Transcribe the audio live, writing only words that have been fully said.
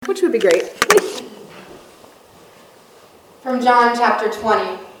would be great. From John chapter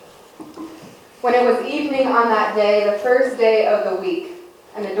 20. When it was evening on that day, the first day of the week,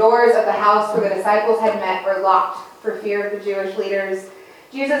 and the doors of the house where the disciples had met were locked for fear of the Jewish leaders,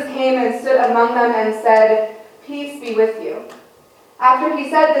 Jesus came and stood among them and said, "Peace be with you." After he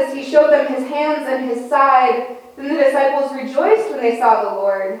said this, he showed them his hands and his side. Then the disciples rejoiced when they saw the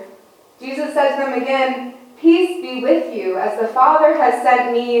Lord. Jesus said to them again, "Peace be with you. As the Father has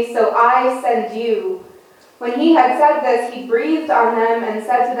sent me, so I send you." When he had said this, he breathed on them and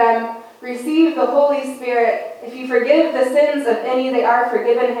said to them, "Receive the Holy Spirit. If you forgive the sins of any, they are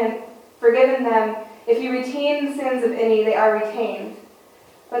forgiven them. If you retain the sins of any, they are retained."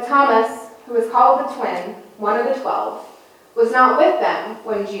 But Thomas, who was called the twin, one of the 12, was not with them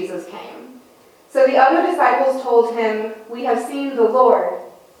when Jesus came. So the other disciples told him, "We have seen the Lord."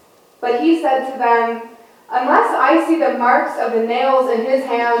 But he said to them, "Unless I see the marks of the nails in his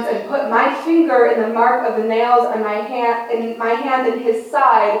hands and put my finger in the mark of the nails in my hand in his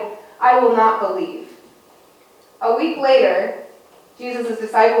side, I will not believe." A week later, Jesus'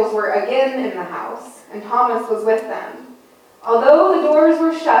 disciples were again in the house, and Thomas was with them. Although the doors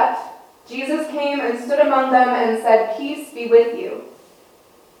were shut, Jesus came and stood among them and said, "Peace be with you."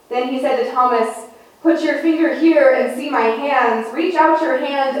 Then he said to Thomas, "Put your finger here and see my hands. Reach out your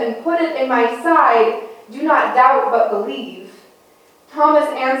hand and put it in my side. Do not doubt, but believe." Thomas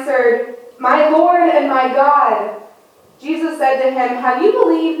answered, "My Lord and my God." Jesus said to him, "Have you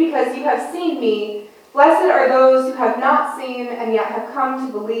believed because you have seen me? Blessed are those who have not seen and yet have come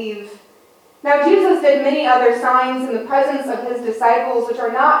to believe." Now Jesus did many other signs in the presence of his disciples, which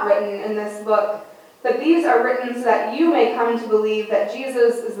are not written in this book, but these are written so that you may come to believe that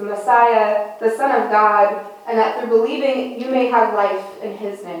Jesus is the Messiah, the Son of God, and that through believing you may have life in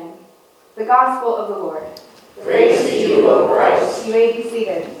his name. The Gospel of the Lord. Praise to you, O Christ. You may be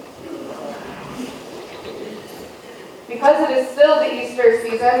seated. Because it is still the Easter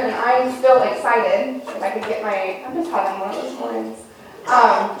season, and I'm still excited, if I could get I'm just having one of those mornings.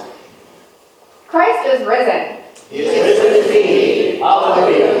 Christ is risen. He is risen indeed.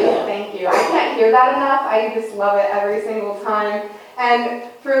 Hallelujah. Thank you. I can't hear that enough. I just love it every single time. And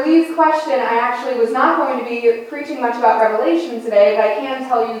for Lee's question, I actually was not going to be preaching much about Revelation today, but I can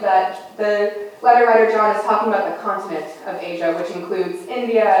tell you that the letter writer John is talking about the continent of Asia, which includes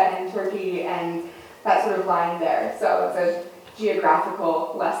India and Turkey and that sort of line there. So it's a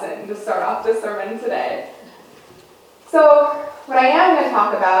geographical lesson to start off the sermon today. So what I am going to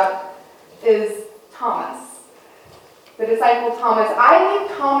talk about is Thomas, the disciple Thomas. I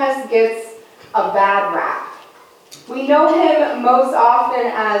think Thomas gets a bad rap. We know him most often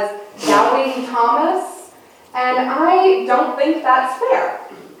as Doubting Thomas, and I don't think that's fair.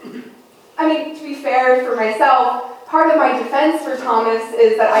 I mean, to be fair for myself, part of my defense for Thomas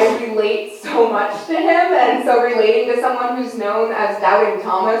is that I relate so much to him, and so relating to someone who's known as Doubting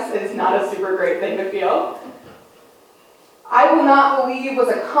Thomas is not a super great thing to feel. "I will not believe" was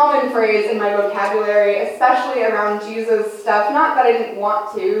a common phrase in my vocabulary, especially around Jesus stuff. Not that I didn't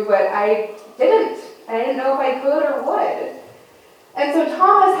want to, but I didn't. And I didn't know if I could or would. And so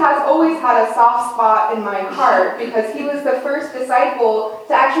Thomas has always had a soft spot in my heart because he was the first disciple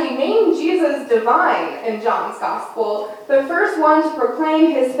to actually name Jesus divine in John's Gospel, the first one to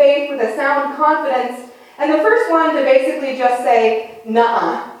proclaim his faith with a sound confidence, and the first one to basically just say,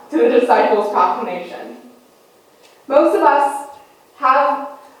 "Nuh-uh," to the disciples' proclamation. Most of us have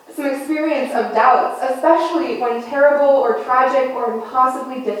some experience of doubts, especially when terrible or tragic or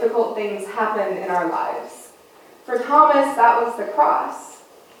impossibly difficult things happen in our lives. For Thomas, that was the cross.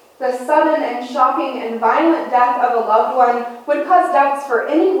 The sudden and shocking and violent death of a loved one would cause doubts for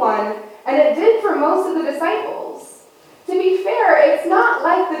anyone, and it did for most of the disciples. To be fair, it's not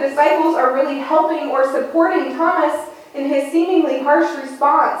like the disciples are really helping or supporting Thomas in his seemingly harsh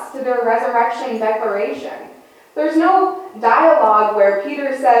response to their resurrection declaration. There's no dialogue where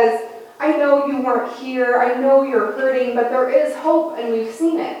Peter says, "I know you weren't here, I know you're hurting, but there is hope and we've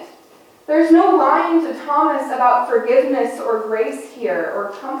seen it." There's no line to Thomas about forgiveness or grace here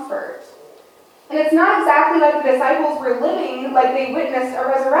or comfort. And it's not exactly like the disciples were living like they witnessed a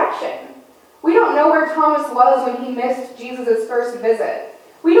resurrection. We don't know where Thomas was when he missed Jesus' first visit.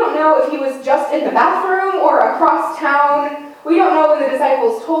 We don't know if he was just in the bathroom or across town. We don't know when the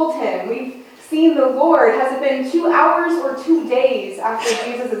disciples told him, "We've seen the Lord." Has it been 2 hours or 2 days after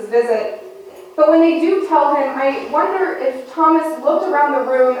Jesus' visit? But when they do tell him, I wonder if Thomas looked around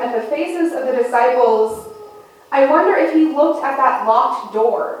the room at the faces of the disciples. I wonder if he looked at that locked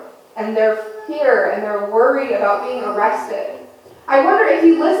door and their fear and their worry about being arrested. I wonder if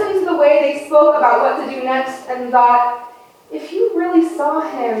he listened to the way they spoke about what to do next and thought, if you really saw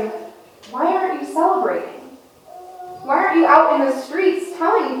him, why aren't you celebrating? Why aren't you out in the streets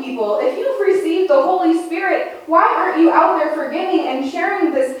telling people? If you've received the Holy Spirit, why aren't you out there forgiving and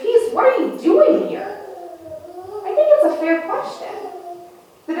sharing this peace? What are you doing here? I think it's a fair question.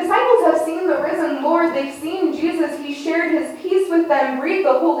 The disciples have seen the risen Lord. They've seen Jesus. He shared his peace with them, breathed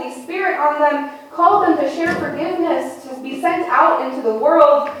the Holy Spirit on them, called them to share forgiveness, to be sent out into the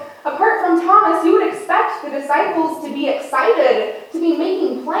world. Apart from Thomas, you would expect the disciples to be excited, to be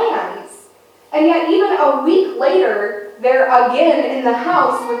making plans. And yet even a week later, they're again in the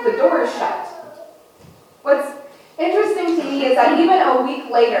house with the doors shut. What's interesting to me is that even a week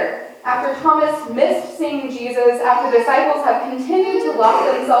later, after Thomas missed seeing Jesus, after the disciples have continued to lock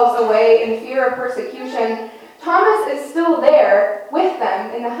themselves away in fear of persecution, Thomas is still there with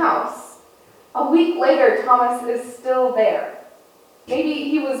them in the house. A week later, Thomas is still there. Maybe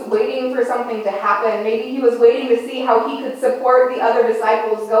he was waiting for something to happen. Maybe he was waiting to see how he could support the other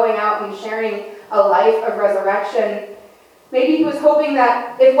disciples going out and sharing a life of resurrection. Maybe he was hoping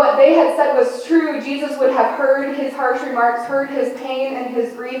that if what they had said was true, Jesus would have heard his harsh remarks, heard his pain and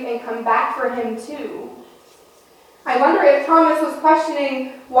his grief, and come back for him too. I wonder if Thomas was questioning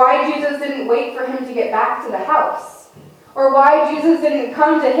why Jesus didn't wait for him to get back to the house, or why Jesus didn't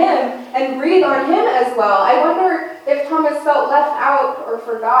come to him and breathe on him as well. I wonder if Thomas felt left out or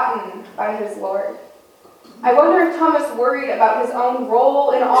forgotten by his Lord. I wonder if Thomas worried about his own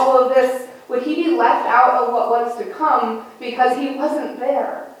role in all of this. Would he be left out of what was to come because he wasn't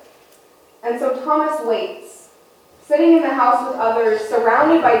there? And so Thomas waits, sitting in the house with others,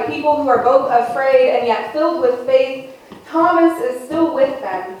 surrounded by people who are both afraid and yet filled with faith. Thomas is still with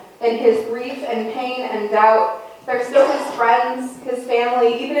them in his grief and pain and doubt. They're still his friends, his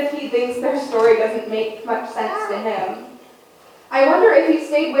family, even if he thinks their story doesn't make much sense to him. I wonder if he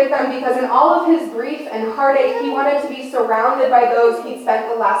stayed with them because in all of his grief and heartache, he wanted to be surrounded by those he'd spent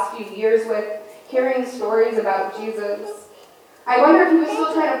the last few years with, hearing stories about Jesus. I wonder if he was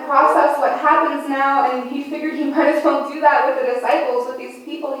still trying to process what happens now, and he figured he might as well do that with the disciples, with these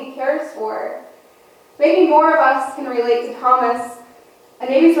people he cares for. Maybe more of us can relate to Thomas, and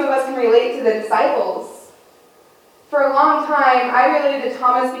maybe some of us can relate to the disciples. For a long time, I related to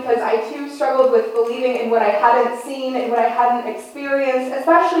Thomas because I too struggled with believing in what I hadn't seen and what I hadn't experienced,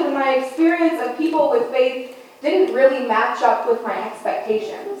 especially when my experience of people with faith didn't really match up with my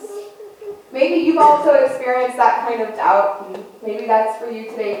expectations. Maybe you've also experienced that kind of doubt, and maybe that's for you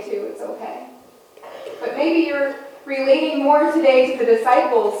today too, it's okay. But maybe you're relating more today to the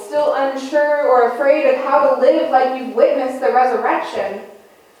disciples, still unsure or afraid of how to live like you've witnessed the resurrection.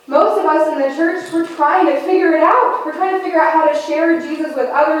 Most of us in the church, we're trying to figure it out. We're trying to figure out how to share Jesus with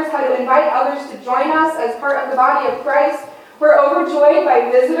others, how to invite others to join us as part of the body of Christ. We're overjoyed by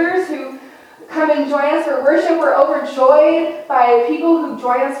visitors who come and join us for worship. We're overjoyed by people who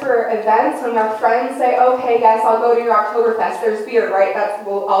join us for events when our friends say, okay, guys, I'll go to your Oktoberfest. There's beer, right? I'll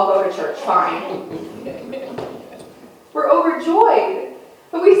go to church, fine. We're overjoyed.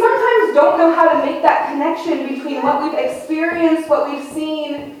 But we sometimes don't know how to make that connection between what we've experienced, what we've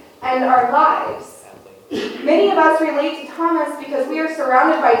seen, and our lives. Many of us relate to Thomas because we are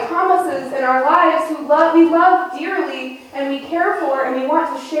surrounded by Thomases in our lives who we love dearly and we care for and we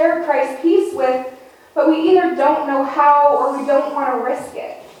want to share Christ's peace with, but we either don't know how or we don't want to risk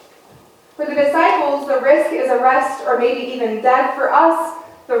it. For the disciples, the risk is arrest or maybe even death. For us,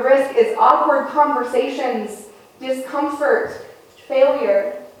 the risk is awkward conversations, discomfort,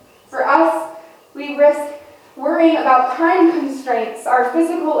 failure. For us, we risk worrying about time constraints, our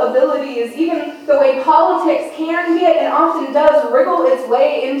physical abilities, even the way politics can get and often does wriggle its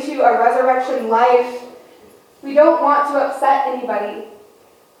way into a resurrection life. We don't want to upset anybody.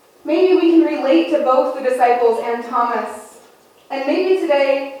 Maybe we can relate to both the disciples and Thomas. And maybe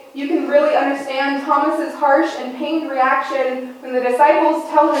today you can really understand Thomas's harsh and pained reaction when the disciples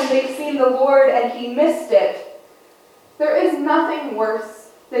tell him they've seen the Lord and he missed it. There is nothing worse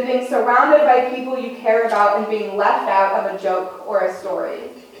than being surrounded by people you care about and being left out of a joke or a story,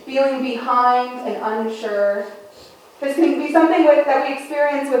 feeling behind and unsure. This can be something that we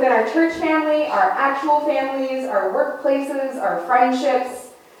experience within our church family, our actual families, our workplaces, our friendships.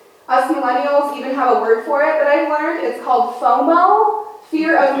 Us millennials even have a word for it that I've learned. It's called FOMO,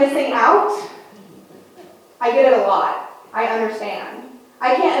 fear of missing out. I get it a lot. I understand.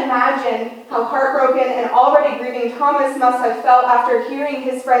 I can't imagine how heartbroken and already grieving Thomas must have felt after hearing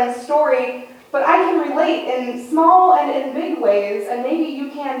his friend's story, but I can relate in small and in big ways, and maybe you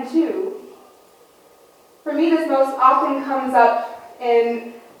can too. For me, this most often comes up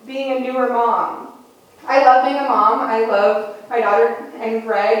in being a newer mom. I love being a mom. I love my daughter and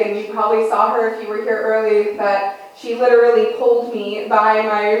Greg, and you probably saw her if you were here early, that she literally pulled me by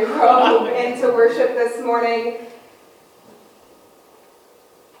my robe into worship this morning.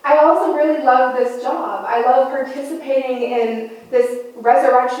 I also really love this job. I love participating in this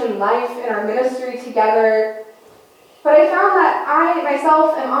resurrection life in our ministry together. But I found that I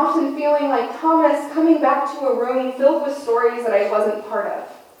myself am often feeling like Thomas coming back to a room filled with stories that I wasn't part of.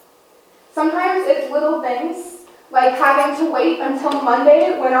 Sometimes it's little things, like having to wait until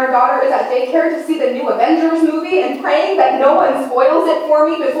Monday when our daughter is at daycare to see the new Avengers movie and praying that no one spoils it for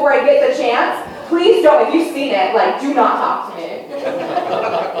me before I get the chance. Please don't, if you've seen it, do not talk to me.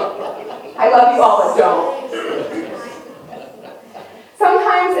 I love you all, but don't.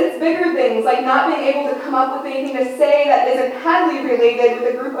 Sometimes it's bigger things, like not being able to come up with anything to say that isn't Hadley related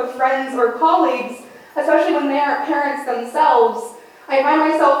with a group of friends or colleagues, especially when they aren't parents themselves. I find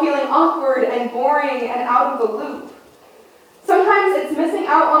myself feeling awkward and boring and out of the loop. Sometimes it's missing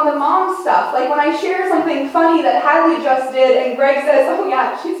out on the mom stuff, like when I share something funny that Hadley just did and Greg says, "Oh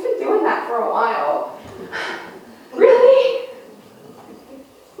yeah, she's been doing that for a while." Really?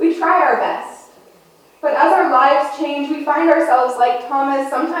 We try our best. But as our lives change, we find ourselves like Thomas,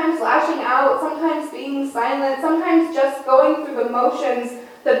 sometimes lashing out, sometimes being silent, sometimes just going through the motions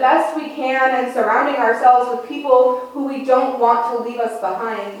the best we can and surrounding ourselves with people who we don't want to leave us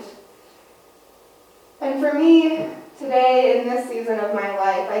behind. And for me, today, in this season of my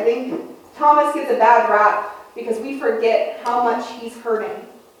life, I think Thomas gets a bad rap because we forget how much he's hurting.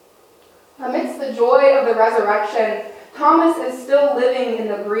 Amidst the joy of the resurrection, Thomas is still living in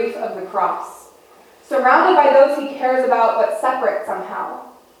the grief of the cross, surrounded by those he cares about, but separate somehow.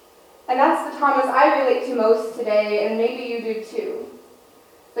 And that's the Thomas I relate to most today, and maybe you do too.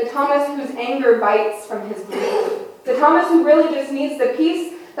 The Thomas whose anger bites from his grief. The Thomas who really just needs the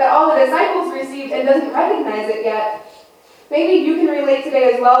peace that all the disciples received and doesn't recognize it yet. Maybe you can relate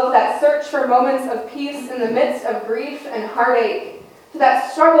today as well to that search for moments of peace in the midst of grief and heartache, to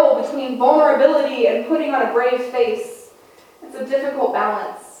that struggle between vulnerability and putting on a brave face. It's a difficult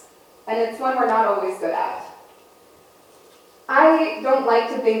balance, and it's one we're not always good at. I don't like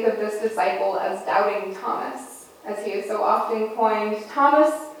to think of this disciple as doubting Thomas, as he is so often coined.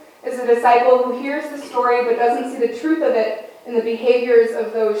 Thomas is a disciple who hears the story but doesn't see the truth of it in the behaviors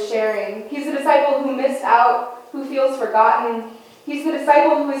of those sharing. He's a disciple who missed out, who feels forgotten. He's the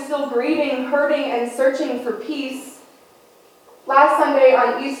disciple who is still grieving, hurting, and searching for peace. Last Sunday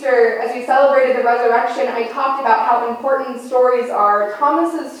on Easter, as we celebrated the resurrection, I talked about how important stories are.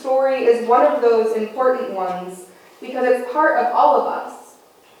 Thomas's story is one of those important ones because it's part of all of us.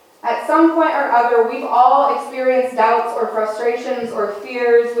 At some point or other, we've all experienced doubts or frustrations or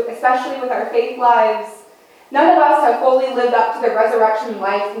fears, especially with our faith lives. None of us have fully lived up to the resurrection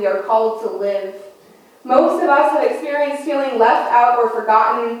life we are called to live. Most of us have experienced feeling left out or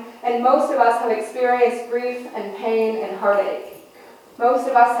forgotten, and most of us have experienced grief and pain and heartache. Most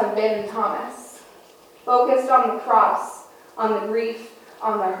of us have been Thomas, focused on the cross, on the grief,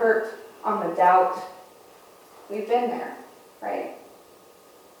 on the hurt, on the doubt. We've been there, right?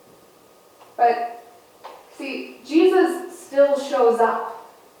 But, see, Jesus still shows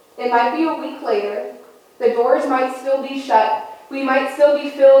up. It might be a week later. The doors might still be shut. We might still be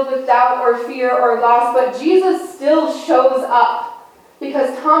filled with doubt or fear or loss, but Jesus still shows up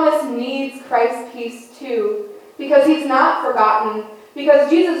because Thomas needs Christ's peace too, because he's not forgotten, because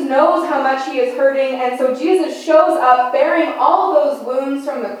Jesus knows how much he is hurting, and so Jesus shows up bearing all those wounds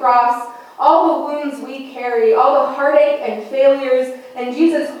from the cross, all the wounds we carry, all the heartache and failures, and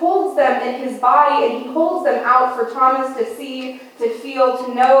Jesus holds them in his body, and he holds them out for Thomas to see, to feel,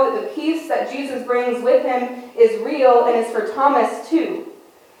 to know that the peace that Jesus brings with him is real and is for Thomas too.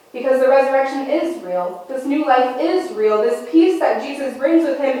 Because the resurrection is real. This new life is real. This peace that Jesus brings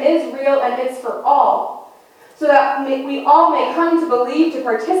with him is real, and it's for all. So that we all may come to believe, to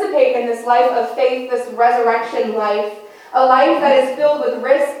participate in this life of faith, this resurrection life, a life that is filled with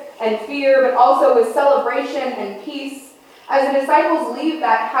risk and fear, but also with celebration and peace. As the disciples leave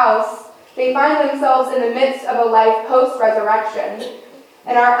that house, they find themselves in the midst of a life post-resurrection.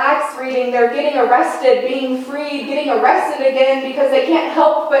 In our Acts reading, they're getting arrested, being freed, getting arrested again because they can't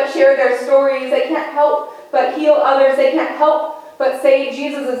help but share their stories. They can't help but heal others. They can't help but say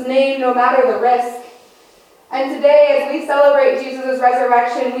Jesus' name no matter the risk. And today, as we celebrate Jesus'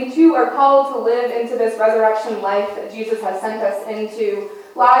 resurrection, we too are called to live into this resurrection life that Jesus has sent us into.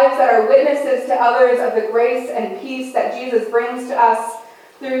 Lives that are witnesses to others of the grace and peace that Jesus brings to us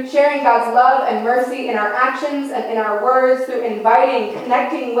through sharing God's love and mercy in our actions and in our words, through inviting,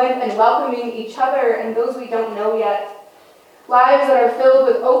 connecting with, and welcoming each other and those we don't know yet. Lives that are filled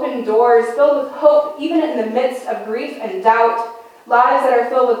with open doors, filled with hope, even in the midst of grief and doubt. lives that are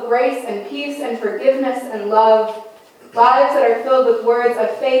filled with grace and peace and forgiveness and love, lives that are filled with words of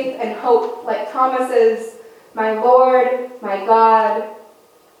faith and hope like Thomas's, "My Lord, my God,"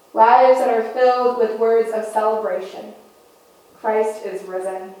 lives that are filled with words of celebration. Christ is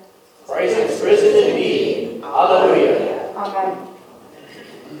risen. Christ is risen indeed. Hallelujah. Amen.